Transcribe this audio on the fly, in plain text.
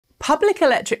Public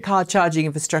electric car charging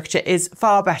infrastructure is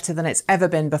far better than it's ever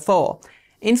been before.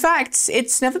 In fact,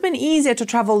 it's never been easier to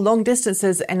travel long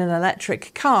distances in an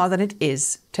electric car than it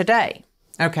is today.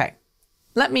 Okay,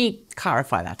 let me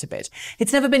clarify that a bit.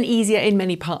 It's never been easier in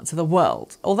many parts of the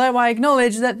world, although I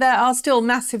acknowledge that there are still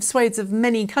massive swathes of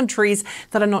many countries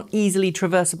that are not easily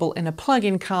traversable in a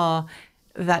plug-in car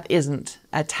that isn't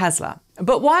a Tesla.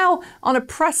 But while on a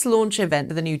press launch event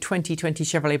for the new 2020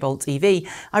 Chevrolet Bolt EV,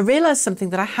 I realised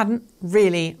something that I hadn't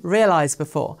really realised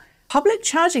before. Public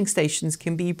charging stations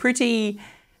can be pretty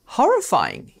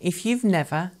horrifying if you've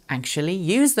never actually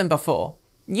used them before.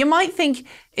 You might think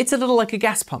it's a little like a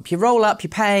gas pump. You roll up, you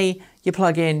pay, you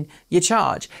plug in, you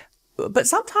charge. But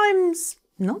sometimes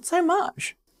not so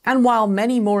much. And while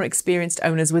many more experienced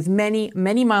owners with many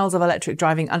miles of electric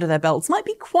driving under their belts might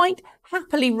be quite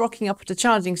happily rocking up at a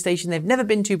charging station they've never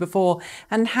been to before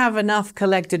and have enough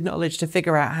collected knowledge to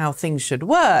figure out how things should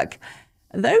work,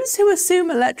 those who assume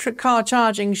electric car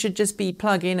charging should just be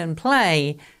plug in and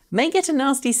play may get a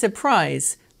nasty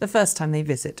surprise the first time they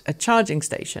visit a charging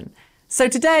station. So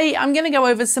today I'm going to go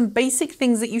over some basic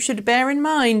things that you should bear in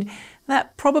mind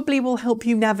that probably will help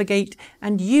you navigate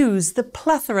and use the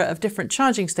plethora of different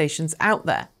charging stations out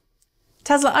there.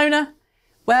 Tesla owner?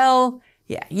 Well,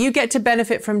 yeah, you get to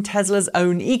benefit from Tesla's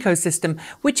own ecosystem,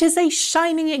 which is a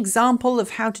shining example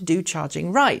of how to do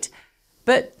charging right.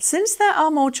 But since there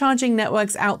are more charging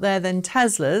networks out there than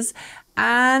Tesla's,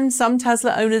 and some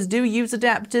Tesla owners do use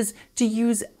adapters to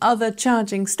use other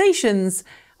charging stations,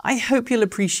 I hope you'll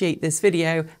appreciate this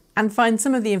video and find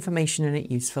some of the information in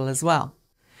it useful as well.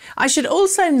 I should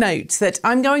also note that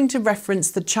I'm going to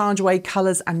reference the ChargeWay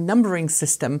colors and numbering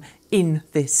system in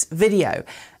this video.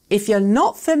 If you're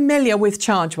not familiar with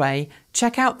ChargeWay,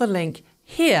 check out the link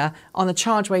here on a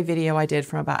ChargeWay video I did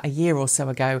from about a year or so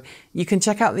ago. You can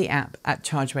check out the app at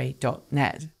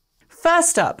chargeway.net.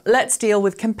 First up, let's deal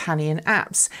with companion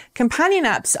apps. Companion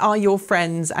apps are your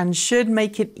friends and should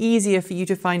make it easier for you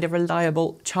to find a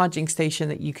reliable charging station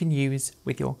that you can use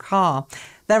with your car.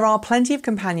 There are plenty of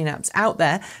companion apps out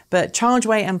there, but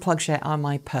ChargeWay and PlugShare are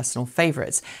my personal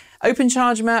favourites.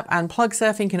 OpenChargeMap and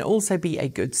PlugSurfing can also be a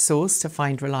good source to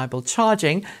find reliable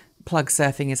charging.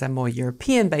 PlugSurfing is a more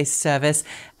European-based service,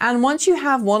 and once you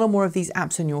have one or more of these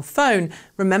apps on your phone,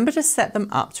 remember to set them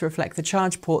up to reflect the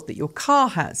charge port that your car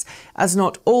has, as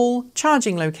not all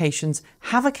charging locations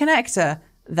have a connector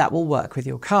that will work with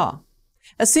your car.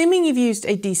 Assuming you've used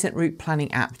a decent route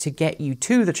planning app to get you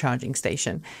to the charging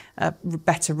station, a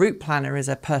better route planner is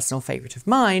a personal favourite of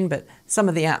mine, but some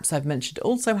of the apps I've mentioned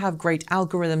also have great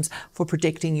algorithms for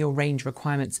predicting your range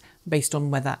requirements based on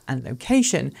weather and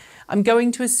location. I'm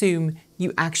going to assume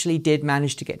you actually did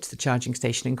manage to get to the charging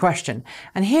station in question.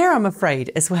 And here, I'm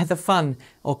afraid, is where the fun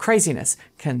or craziness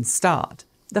can start.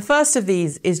 The first of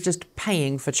these is just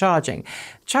paying for charging.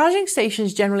 Charging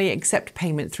stations generally accept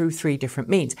payment through three different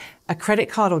means: a credit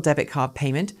card or debit card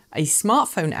payment, a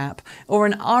smartphone app, or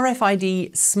an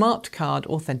RFID smart card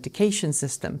authentication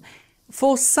system.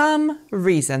 For some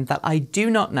reason that I do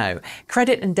not know,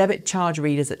 credit and debit charge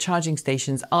readers at charging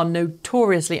stations are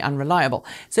notoriously unreliable.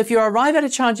 So if you arrive at a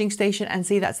charging station and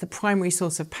see that's the primary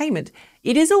source of payment,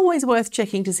 it is always worth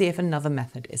checking to see if another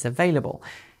method is available.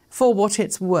 For what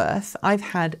it's worth, I've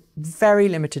had very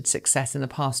limited success in the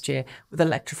past year with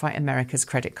Electrify America's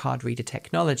credit card reader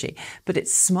technology, but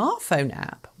its smartphone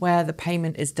app, where the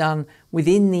payment is done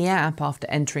within the app after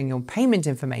entering your payment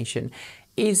information,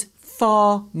 is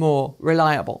far more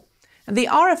reliable. And the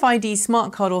RFID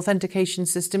smart card authentication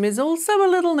system is also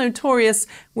a little notorious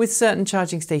with certain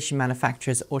charging station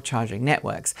manufacturers or charging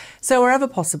networks. So wherever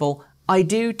possible, I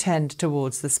do tend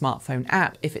towards the smartphone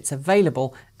app if it's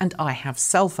available and I have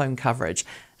cell phone coverage.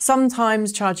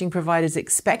 Sometimes charging providers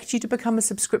expect you to become a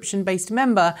subscription-based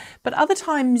member, but other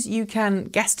times you can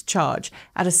guest charge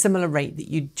at a similar rate that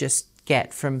you'd just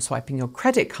get from swiping your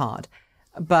credit card.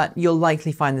 But you'll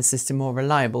likely find the system more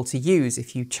reliable to use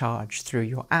if you charge through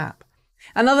your app.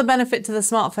 Another benefit to the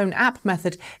smartphone app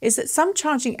method is that some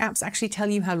charging apps actually tell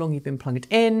you how long you've been plugged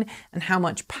in and how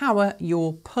much power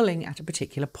you're pulling at a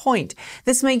particular point.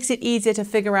 This makes it easier to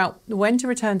figure out when to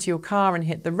return to your car and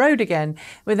hit the road again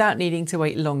without needing to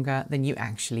wait longer than you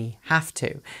actually have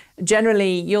to.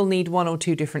 Generally, you'll need one or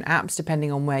two different apps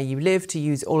depending on where you live to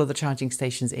use all of the charging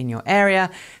stations in your area.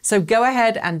 So go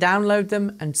ahead and download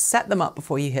them and set them up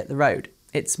before you hit the road.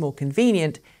 It's more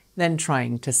convenient than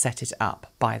trying to set it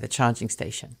up by the charging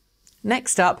station.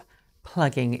 Next up,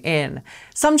 plugging in.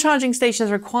 Some charging stations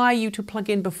require you to plug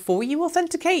in before you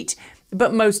authenticate,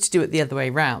 but most do it the other way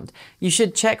around. You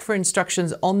should check for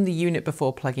instructions on the unit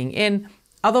before plugging in,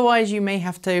 otherwise you may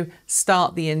have to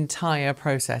start the entire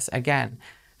process again.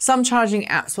 Some charging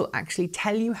apps will actually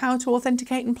tell you how to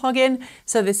authenticate and plug in,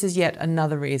 so this is yet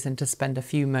another reason to spend a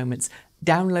few moments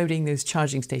downloading those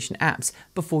charging station apps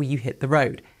before you hit the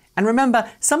road. And remember,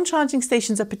 some charging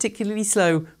stations are particularly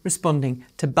slow responding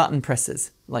to button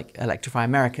presses, like Electrify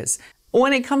America's.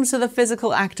 When it comes to the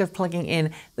physical act of plugging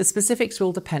in, the specifics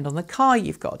will depend on the car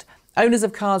you've got. Owners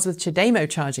of cars with CHAdeMO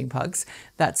charging plugs,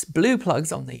 that's blue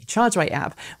plugs on the ChargeWay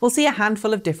app, will see a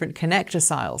handful of different connector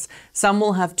styles. Some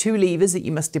will have 2 levers that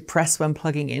you must depress when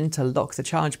plugging in to lock the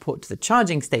charge port to the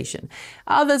charging station.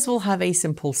 Others will have a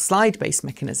simple slide-based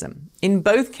mechanism. In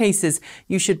both cases,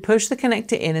 you should push the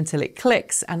connector in until it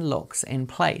clicks and locks in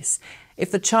place. If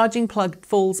the charging plug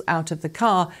falls out of the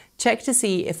car, check to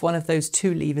see if one of those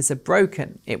 2 levers are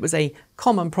broken. It was a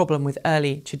common problem with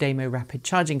early CHAdeMO rapid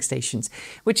charging stations,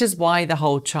 which is why the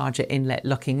whole charger inlet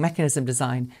locking mechanism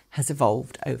design has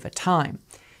evolved over time.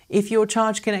 If your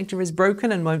charge connector is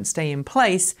broken and won't stay in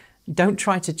place, don't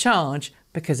try to charge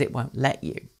because it won't let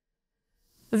you.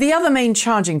 The other main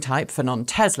charging type for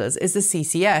non-Teslas is the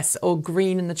CCS, or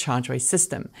green in the ChargeWay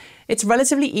system. It's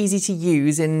relatively easy to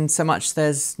use in so much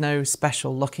there's no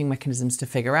special locking mechanisms to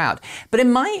figure out. But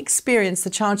in my experience, the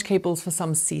charge cables for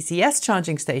some CCS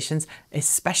charging stations,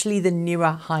 especially the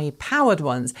newer high-powered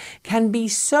ones, can be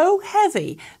so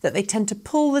heavy that they tend to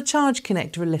pull the charge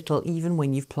connector a little even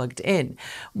when you've plugged in.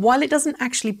 While it doesn't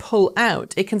actually pull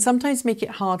out, it can sometimes make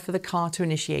it hard for the car to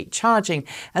initiate charging,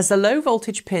 as the low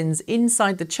voltage pins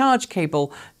inside the charge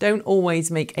cable don't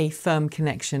always make a firm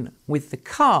connection with the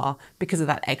car because of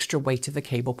that extra weight of the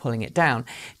cable pulling it down.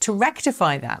 To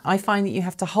rectify that, I find that you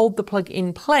have to hold the plug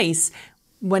in place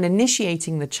when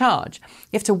initiating the charge.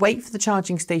 You have to wait for the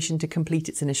charging station to complete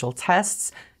its initial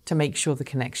tests to make sure the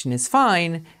connection is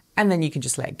fine, and then you can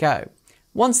just let go.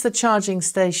 Once the charging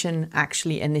station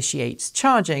actually initiates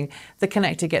charging, the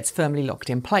connector gets firmly locked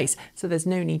in place, so there's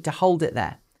no need to hold it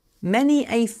there. Many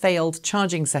a failed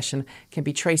charging session can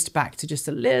be traced back to just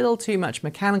a little too much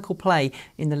mechanical play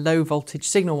in the low voltage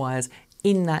signal wires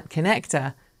in that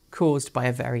connector, caused by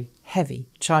a very heavy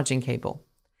charging cable.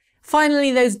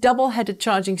 Finally, those double-headed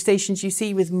charging stations you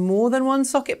see with more than one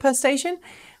socket per station,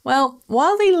 well,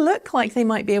 while they look like they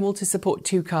might be able to support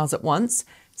 2 cars at once,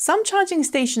 some charging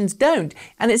stations don't,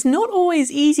 and it's not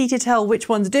always easy to tell which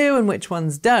ones do and which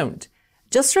ones don't.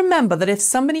 Just remember that if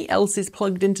somebody else is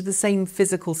plugged into the same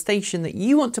physical station that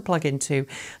you want to plug into,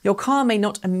 your car may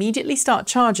not immediately start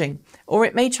charging, or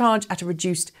it may charge at a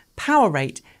reduced power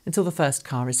rate until the first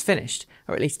car is finished,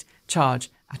 or at least charge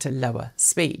at a lower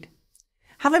speed.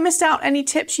 Have I missed out any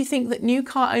tips you think that new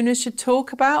car owners should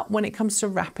talk about when it comes to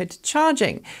rapid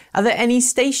charging? Are there any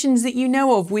stations that you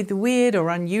know of with weird or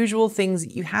unusual things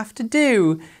that you have to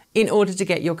do in order to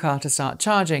get your car to start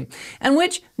charging? And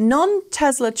which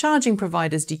non-Tesla charging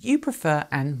providers do you prefer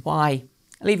and why?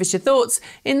 Leave us your thoughts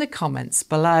in the comments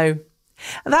below.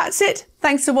 That's it.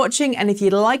 Thanks for watching, and if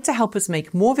you'd like to help us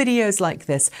make more videos like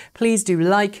this, please do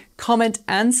like, comment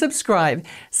and subscribe.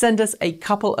 Send us a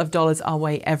couple of dollars our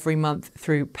way every month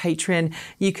through Patreon.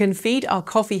 You can feed our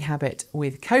coffee habit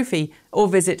with Ko-fi or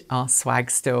visit our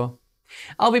swag store.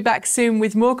 I'll be back soon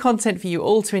with more content for you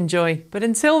all to enjoy, but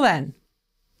until then,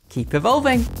 keep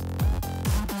evolving.